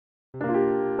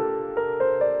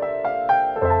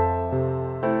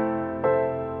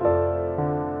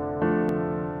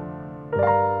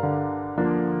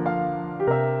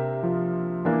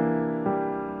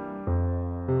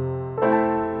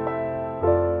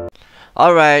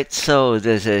Alright, so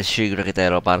this is Shigro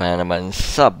Kitero para naman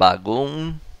sa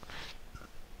bagong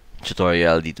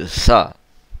tutorial dito sa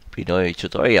Pinoy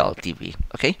Tutorial TV.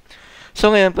 Okay? So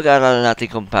ngayon pag-aaralan natin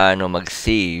kung paano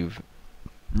mag-save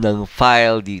ng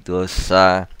file dito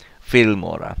sa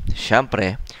Filmora.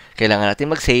 Siyempre, kailangan natin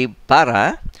mag-save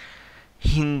para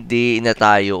hindi na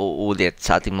tayo uulit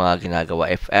sa ating mga ginagawa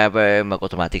if ever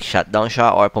mag-automatic shutdown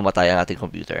siya or pumatay ang ating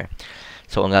computer.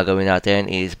 So ang gagawin natin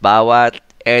is bawat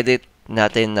edit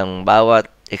natin ng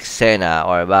bawat eksena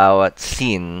or bawat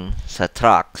scene sa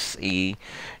tracks,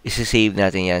 isi-save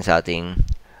natin yan sa ating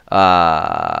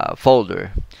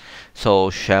folder. So,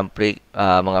 syempre,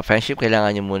 mga friendship,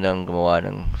 kailangan nyo munang gumawa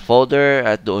ng folder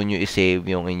at doon nyo i-save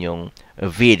yung inyong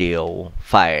video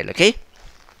file. Okay?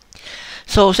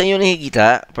 So, sa inyo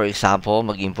nakikita, for example,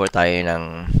 mag-import tayo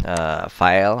ng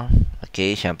file.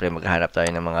 Okay, syempre maghanap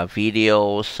tayo ng mga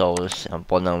videos. So,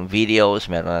 sample ng videos,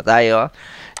 meron na tayo.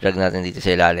 Drag natin dito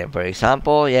sa ilalim. For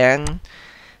example, yan.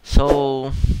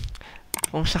 So,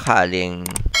 kung sakaling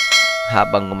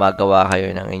habang gumagawa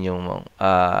kayo ng inyong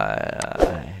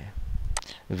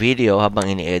video,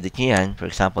 habang ini-edit nyo yan, for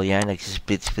example, yan,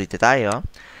 nag-split tayo.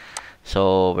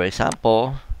 So, for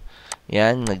example,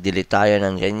 yan, nag-delete tayo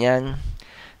ng ganyan.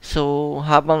 So,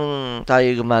 habang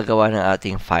tayo gumagawa ng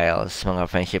ating files, mga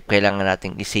friendship, kailangan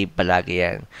nating i-save palagi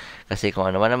yan. Kasi kung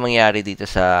ano man ang mangyari dito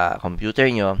sa computer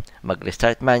nyo,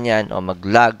 mag-restart man yan, o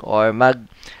mag-lag, or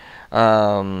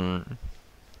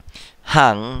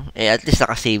hang, at least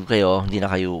nakasave kayo, hindi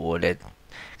na kayo uulit.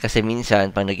 Kasi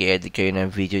minsan, pag nag-i-edit kayo ng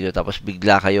video nyo, tapos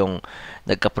bigla kayong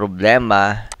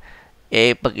nagka-problema,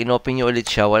 pag in-open nyo ulit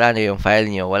siya, wala na yung file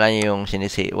nyo, wala na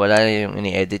yung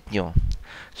ini-edit nyo.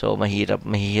 So,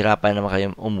 mahihirapan naman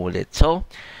kayong umulit. So,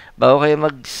 bago kayo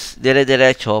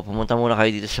mag-dire-diretso, pumunta muna kayo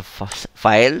dito sa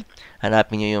file.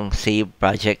 Hanapin nyo yung save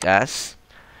project as.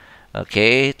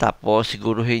 Okay, tapos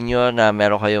siguruhin nyo na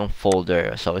meron kayong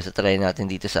folder. So, isa-try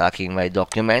natin dito sa aking My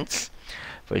Documents.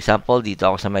 For example, dito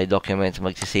ako sa My Documents,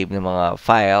 magsisave ng mga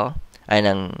file,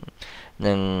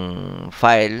 ng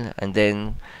file, and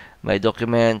then, My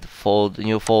Document,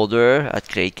 new folder, at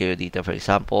create kayo dito. For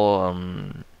example,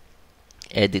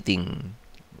 editing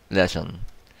lesson.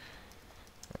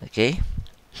 Okay?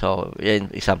 So, yan,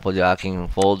 example yung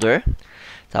aking folder.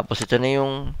 Tapos, ito na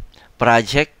yung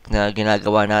project na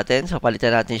ginagawa natin. So,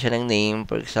 palitan natin siya ng name.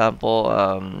 For example,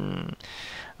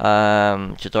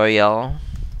 tutorial.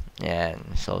 Yan.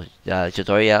 So,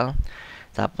 tutorial.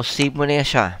 Tapos, save mo na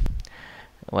siya.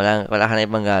 Wala ka na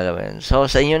ibang gagawin. So,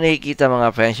 sa inyo nakikita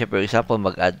mga friendship, for example,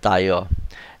 mag-add tayo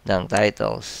ng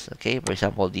titles. Okay? For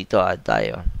example, dito, add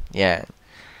tayo. Yan.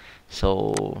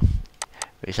 So,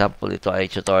 for example, ito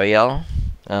ay tutorial.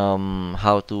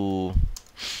 How to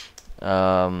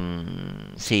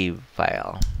save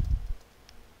file.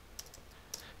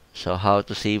 So, how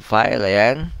to save file.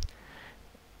 Ayan.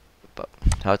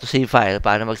 How to save file.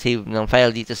 Paano mag-save ng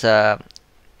file dito sa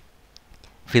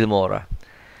Filmora.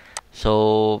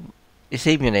 So,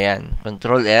 i-save nyo na yan.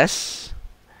 Control S.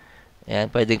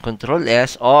 Ayan, pwedeng Control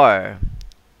S or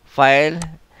File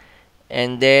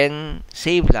and then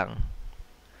save lang.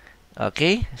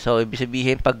 Okay? So, ibig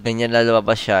sabihin, pag ganyan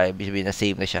lalabas siya, ibig sabihin na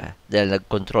save na siya. Dahil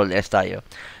nag-Control S tayo.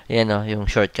 Ayan o, yung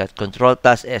shortcut. Control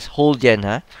plus S. Hold yan,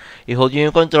 ha? I-hold nyo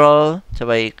yung control,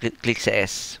 sabay click sa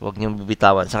S. Huwag nyo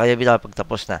bibitawan. Saka yung bitawan pag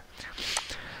tapos na.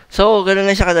 So, ganun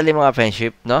lang siya kadali mga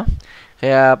friendship, no?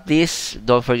 Kaya, please,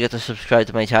 don't forget to subscribe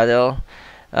to my channel.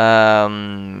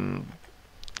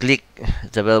 Click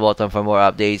the bell button for more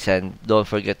updates and don't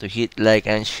forget to hit like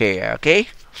and share, okay?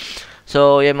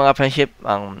 So, yan mga friendship,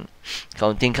 ang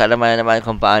kaunting kaalaman naman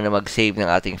kung paano mag-save ng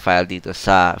ating file dito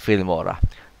sa Filmora.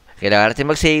 Kailangan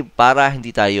natin mag-save para hindi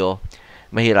tayo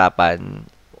mahirapan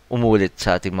umulit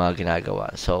sa ating mga ginagawa.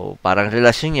 So, parang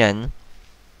relasyon yan,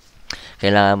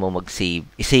 kailangan mo mag-save,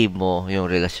 i-save mo yung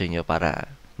relasyon nyo para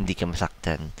hindi ka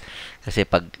masaktan. Kasi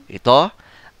pag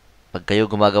kayo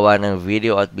gumagawa ng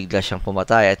video at bigla siyang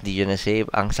pumatay at hindi nyo na-save,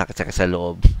 ang sakit-sakit sa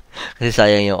loob. Kasi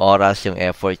sayang yung oras, yung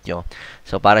effort nyo.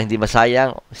 So, para hindi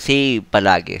masayang, save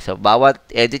palagi. So, bawat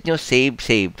edit nyo, save.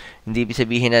 Hindi ibig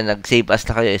sabihin na nag-save as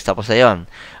na kayo, is tapos na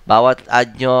yun. Bawat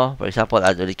add nyo, for example,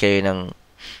 add ulit kayo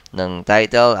ng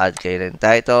title,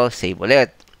 save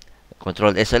ulit.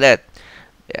 Control S ulit.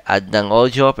 Add ng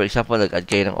audio, for example, nag-add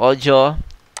kayo ng audio.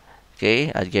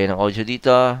 Okay, add kayo ng audio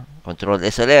dito. Control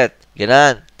S ulit.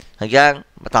 Ganun. Hanggang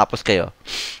matapos kayo.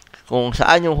 Kung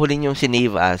saan yung huling yung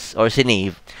sinave as or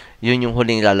sinave, yun yung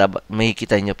huling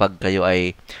makikita nyo pag kayo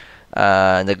ay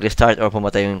nag-restart or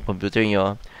pumatay yung computer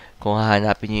nyo. Kung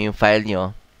hahanapin nyo yung file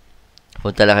nyo,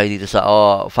 punta lang kayo dito sa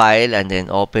file and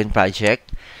then open project.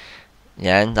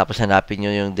 Yan. Tapos hanapin nyo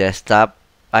yung desktop.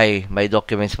 ay, my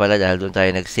documents pala dahil doon tayo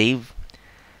nag-save.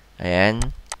 Ayan.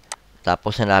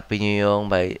 Tapos, hanapin nyo yung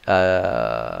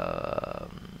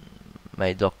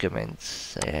my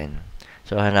documents. Ayan.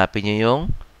 So, hanapin nyo yung,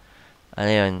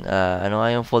 ano yun, ano nga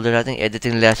yung folder natin?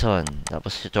 Editing lesson.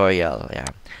 Tapos, tutorial.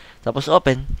 Ayan. Tapos,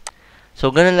 open.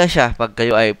 So, ganun lang siya pag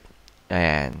kayo ay,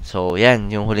 ayan. So, yan,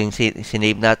 yung huling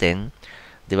sinave natin.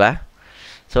 Diba?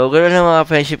 So, ganun lang mga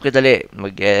friendship kadali.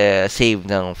 Mag-save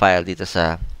ng file dito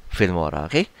sa Filmora.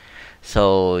 Okay?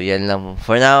 So, yan lang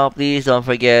for now. Please don't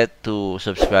forget to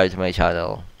subscribe to my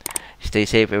channel. Stay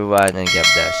safe, everyone, and God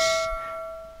bless.